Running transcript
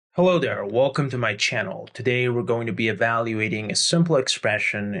Hello there, welcome to my channel. Today we're going to be evaluating a simple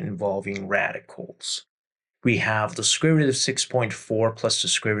expression involving radicals. We have the square root of 6.4 plus the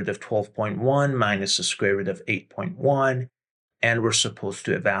square root of 12.1 minus the square root of 8.1, and we're supposed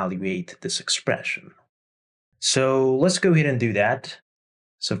to evaluate this expression. So let's go ahead and do that.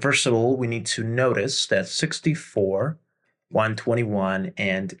 So first of all, we need to notice that 64, 121,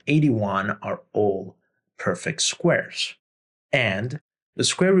 and 81 are all perfect squares. And the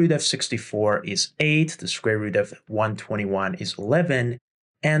square root of 64 is 8, the square root of 121 is 11,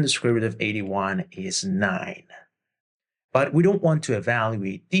 and the square root of 81 is 9. But we don't want to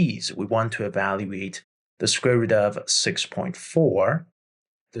evaluate these. We want to evaluate the square root of 6.4,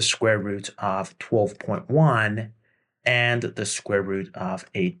 the square root of 12.1, and the square root of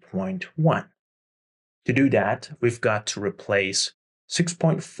 8.1. To do that, we've got to replace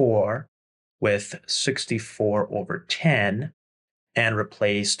 6.4 with 64 over 10, and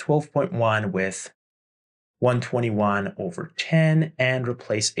replace 12.1 with 121 over 10, and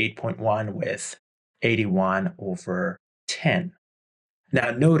replace 8.1 with 81 over 10.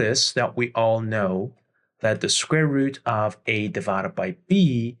 Now notice that we all know that the square root of a divided by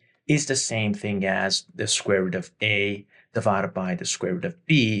b is the same thing as the square root of a divided by the square root of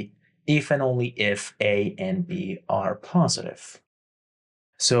b, if and only if a and b are positive.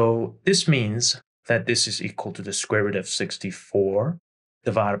 So this means that this is equal to the square root of 64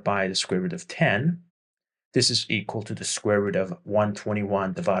 divided by the square root of 10. This is equal to the square root of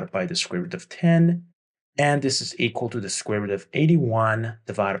 121 divided by the square root of 10. And this is equal to the square root of 81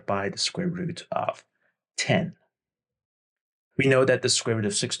 divided by the square root of 10. We know that the square root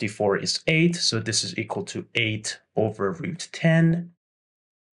of 64 is 8, so this is equal to 8 over root 10.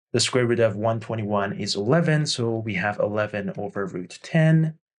 The square root of 121 is 11, so we have 11 over root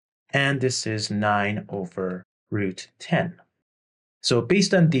 10. And this is 9 over root 10. So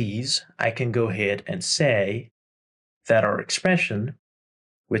based on these, I can go ahead and say that our expression,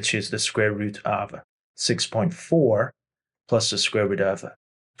 which is the square root of 6.4 plus the square root of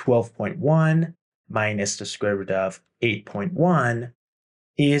 12.1 minus the square root of 8.1,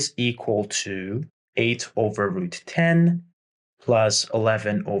 is equal to 8 over root 10 plus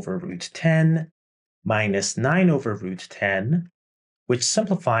 11 over root 10 minus 9 over root 10, which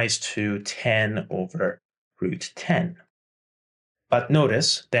simplifies to 10 over root 10. But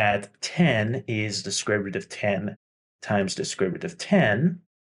notice that 10 is the square root of 10 times the square root of 10.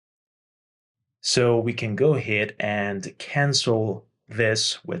 So we can go ahead and cancel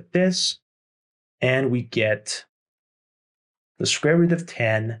this with this, and we get the square root of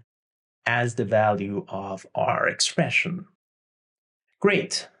 10 as the value of our expression.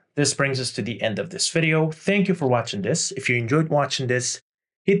 Great. This brings us to the end of this video. Thank you for watching this. If you enjoyed watching this,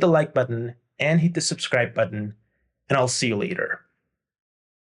 hit the like button and hit the subscribe button, and I'll see you later.